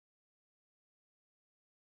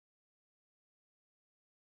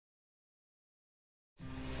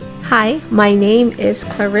Hi, my name is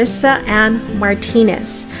Clarissa Ann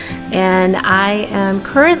Martirez, and I am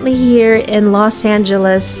currently here in Los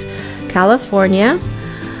Angeles, California.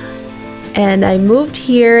 And I moved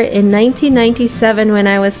here in 1997 when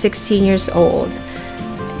I was 16 years old.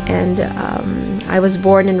 And I was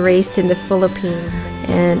born and raised in the Philippines.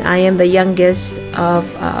 And I am the youngest of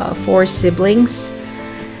 4 siblings.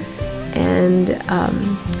 And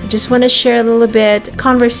I just want to share a little bit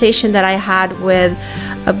conversation that I had with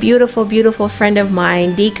a beautiful, beautiful friend of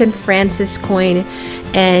mine, Deacon Francis Coyne,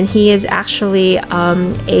 and he is actually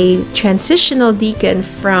a transitional deacon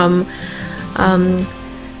from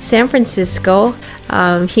San Francisco.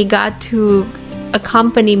 He got to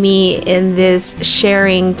accompany me in this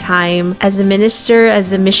sharing time as a minister,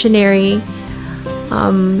 as a missionary,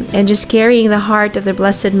 and just carrying the heart of the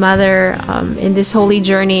Blessed Mother in this holy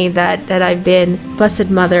journey that I've been.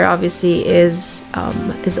 Blessed Mother obviously has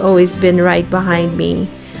always been right behind me,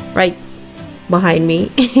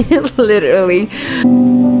 literally.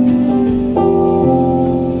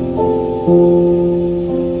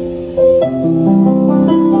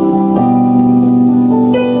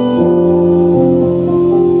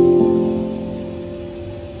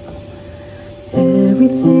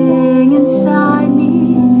 Everything inside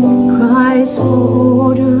me cries for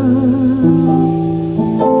order.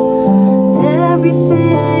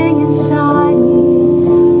 Everything inside me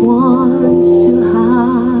wants to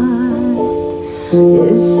hide.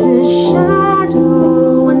 Is this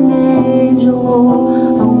shadow an angel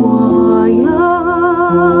or a warrior?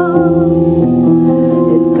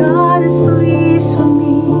 If God is pleased with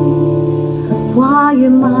me, why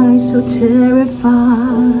am I so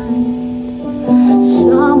terrified?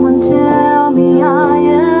 Someone tell me I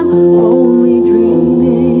am only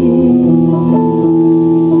dreaming.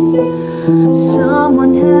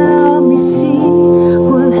 Someone help me see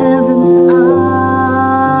with heaven's eyes.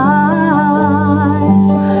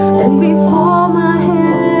 And before my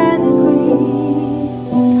head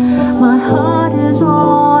agrees, my heart is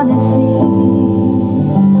on its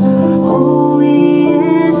knees. Holy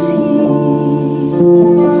is He,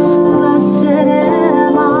 blessed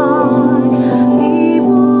am I.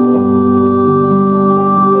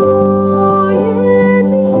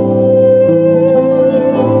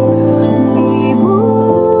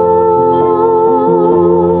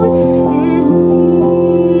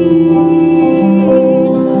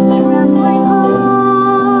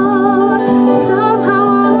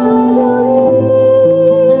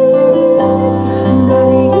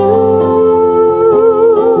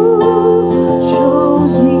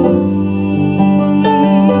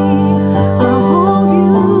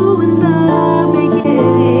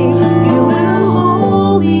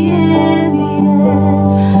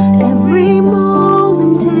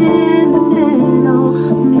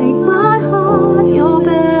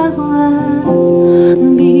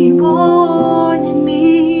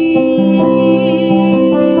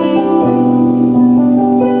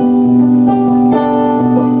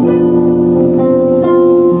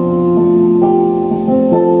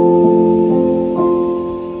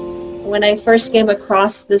 When I first came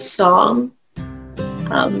across this song,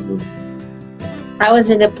 I was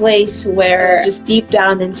in a place where just deep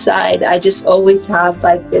down inside, I just always have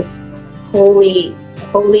like this holy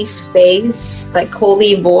space, like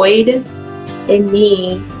holy void in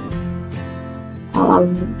me,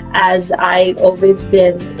 as I've always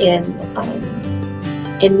been in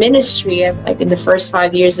ministry. Like in the first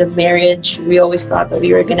 5 years of marriage, we always thought that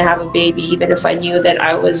we were going to have a baby, even if I knew that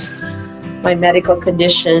I was my medical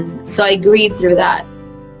condition. So I grieved through that.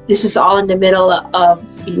 This is all in the middle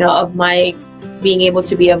of my being able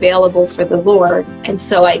to be available for the Lord. And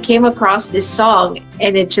so I came across this song,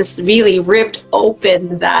 and it just really ripped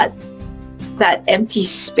open that empty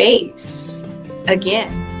space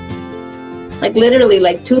again. Like literally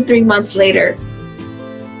like 2-3 months later,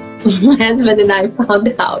 my husband and I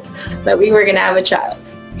found out that we were gonna have a child.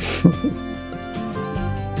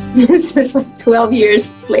 This is like 12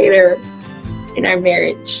 years later in our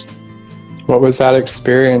marriage. What was that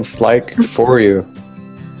experience like for you?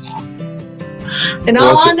 In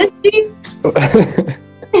all honesty,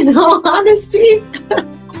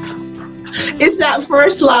 it's that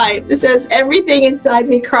first line. It says, everything inside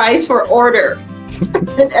me cries for order,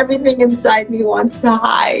 and everything inside me wants to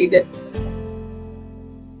hide.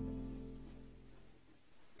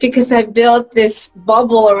 Because I built this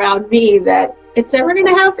bubble around me that it's never going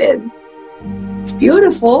to happen. It's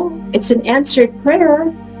beautiful. It's an answered prayer.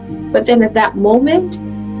 But then at that moment,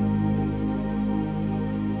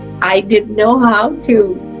 I didn't know how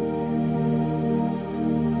to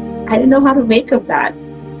make of that.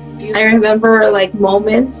 I remember like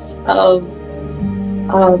moments of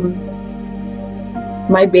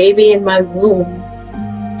my baby in my womb,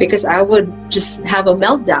 because I would just have a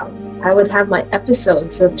meltdown. I would have my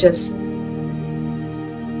episodes of just,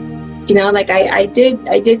 you know, like I did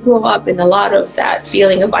grow up in a lot of that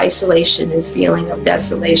feeling of isolation and feeling of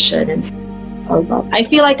desolation, and I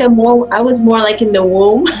feel like I was more like in the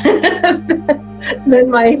womb than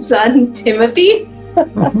my son Timothy.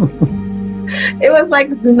 It was like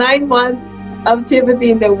the 9 months of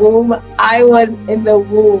Timothy in the womb. I was in the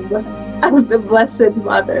womb of the Blessed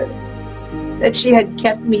Mother, that she had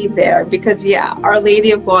kept me there, because Our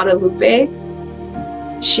Lady of Guadalupe,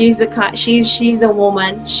 she's the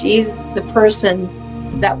woman, she's the person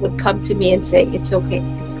that would come to me and say, it's okay,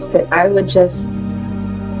 it's good. I would just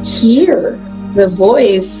hear the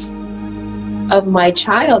voice of my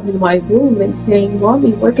child in my womb and saying,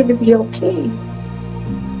 Mommy, we're going to be okay.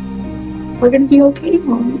 We're going to be okay,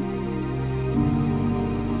 Mommy.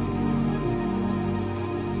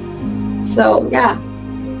 So,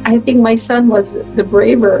 I think my son was the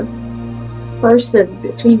braver person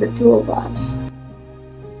between the two of us.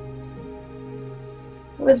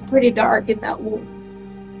 It was pretty dark in that womb.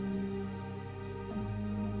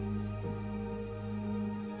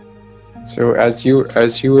 So as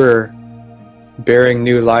you were bearing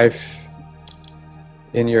new life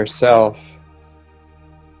in yourself,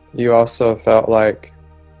 you also felt like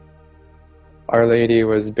Our Lady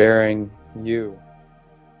was bearing you.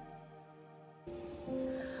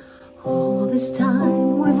 All this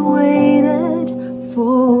time we've waited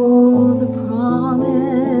for the promise.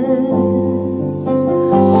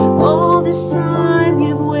 All this time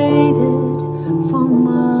you've waited for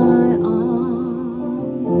my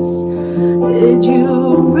arms. Did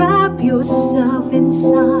you wrap yourself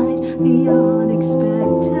inside the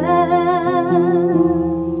unexpected,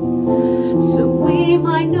 so we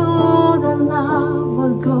might know that love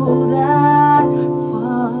will go that far?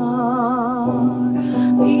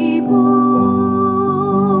 Be born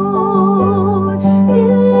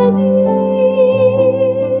in me,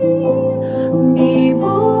 be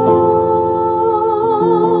born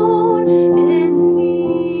in me,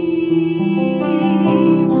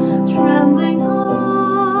 trembling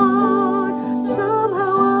heart,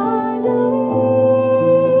 somehow I believe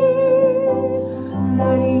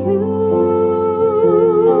that you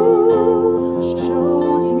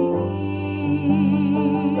chose me.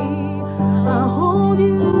 I hold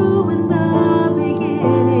you in the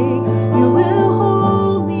beginning, you will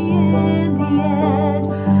hold me in the end.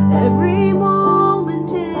 Every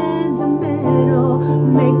moment in the middle,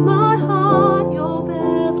 make my heart your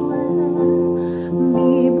Bethlehem.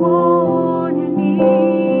 Be born in me.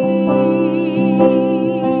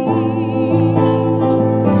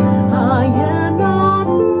 I am not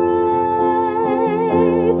brave,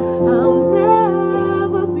 I'll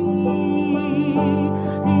never be.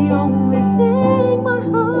 The only thing my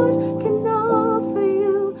heart can offer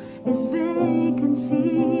you is vacancy.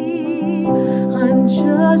 I'm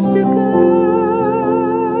just a girl,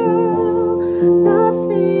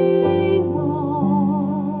 nothing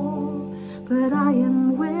more, but I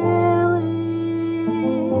am willing,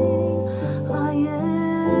 I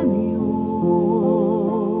am yours.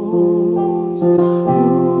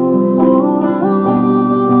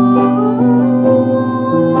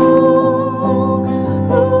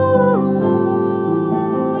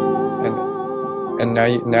 And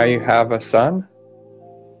now you have a son?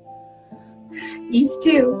 He's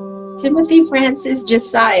 2. Timothy Francis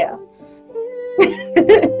Josiah.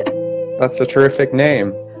 That's a terrific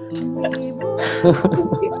name.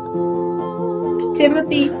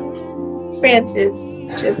 Timothy Francis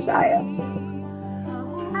Josiah.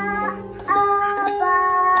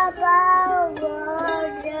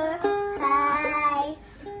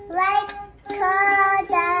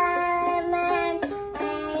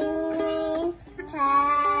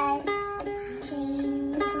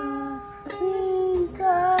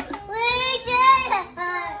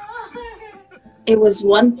 It was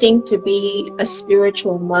one thing to be a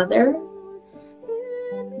spiritual mother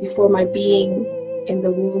before my being in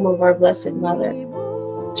the womb of our Blessed Mother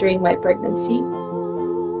during my pregnancy.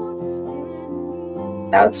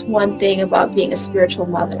 That's one thing about being a spiritual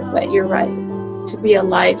mother, but you're right. To be a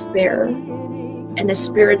life bearer and a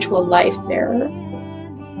spiritual life bearer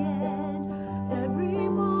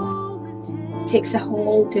takes a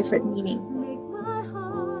whole different meaning,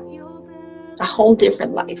 a whole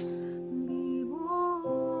different life.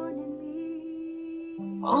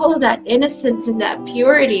 All of that innocence and that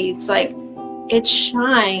purity, it's like it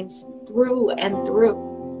shines through and through.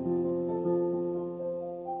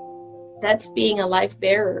 That's being a life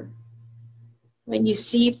bearer. When you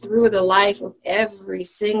see through the life of every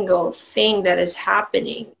single thing that is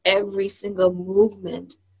happening, every single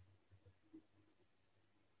movement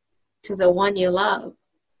to the one you love.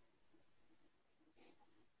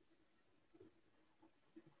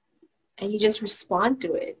 And you just respond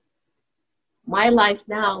to it. My life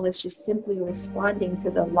now is just simply responding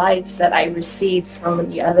to the life that I received from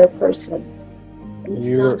the other person.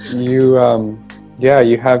 You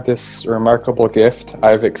have this remarkable gift.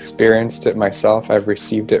 I've experienced it myself. I've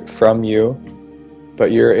received it from you.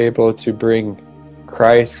 But you're able to bring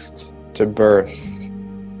Christ to birth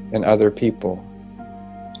in other people.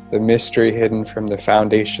 The mystery hidden from the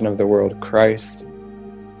foundation of the world, Christ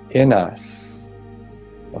in us,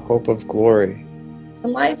 the hope of glory. The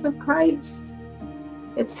life of Christ.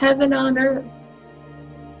 It's heaven on earth.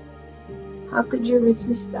 How could you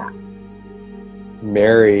resist that?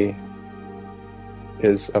 Mary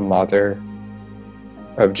is a mother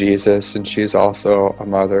of Jesus, and she's also a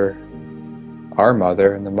mother, our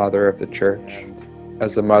mother, and the mother of the church.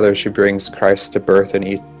 As a mother, she brings Christ to birth in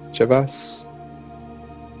each of us.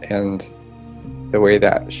 And the way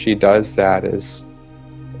that she does that is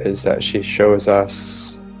that she shows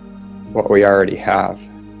us what we already have.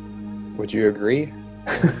 Would you agree?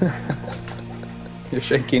 You're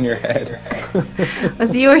shaking your head.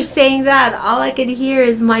 As you were saying that, all I could hear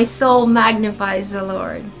is my soul magnifies the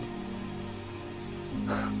Lord.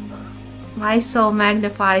 My soul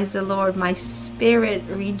magnifies the Lord. My spirit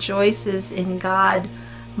rejoices in God,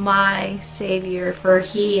 my Savior, for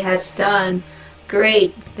He has done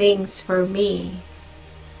great things for me,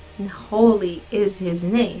 and holy is His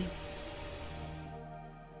name.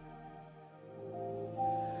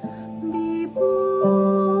 Be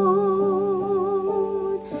born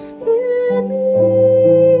in me.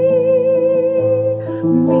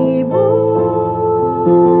 Be born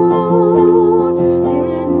in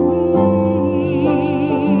me.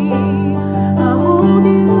 I hold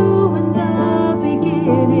you in the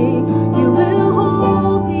beginning. You will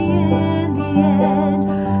hold me in the end.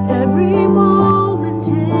 Every moment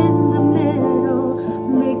in the middle.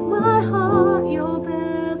 Make my heart your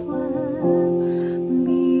Bethlehem.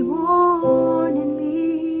 Be born in me.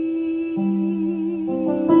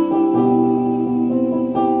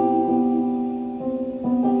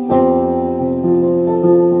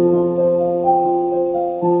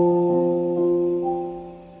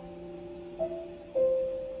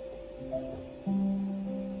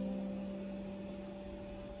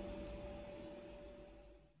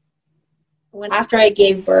 After I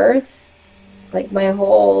gave birth, like my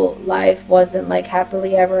whole life wasn't like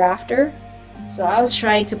happily ever after. So I was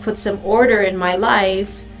trying to put some order in my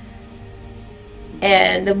life,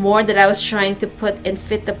 and the more that I was trying to put and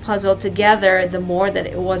fit the puzzle together, the more that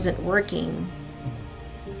it wasn't working.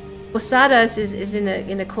 Posadas is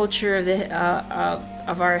in the culture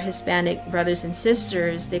of our Hispanic brothers and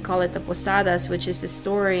sisters. They call it the Posadas, which is the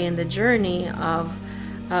story and the journey of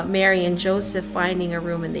Mary and Joseph finding a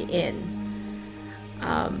room in the inn.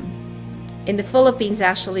 In the Philippines,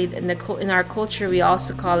 actually, in our culture, we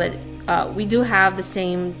also call it, we do have the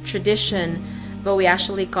same tradition, but we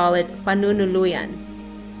actually call it panunuluyan.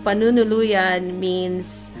 Panunuluyan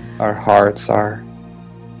means Our hearts are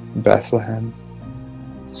Bethlehem.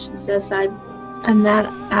 She says, I'm not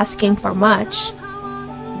asking for much.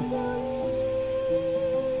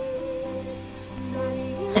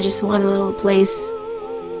 I just want a little place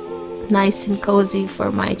nice and cozy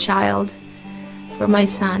for my child, for my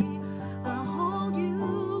son.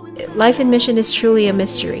 Life in mission is truly a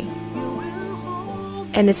mystery.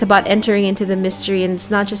 And it's about entering into the mystery, and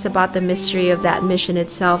it's not just about the mystery of that mission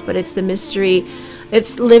itself, but it's the mystery,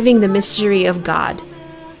 it's living the mystery of God.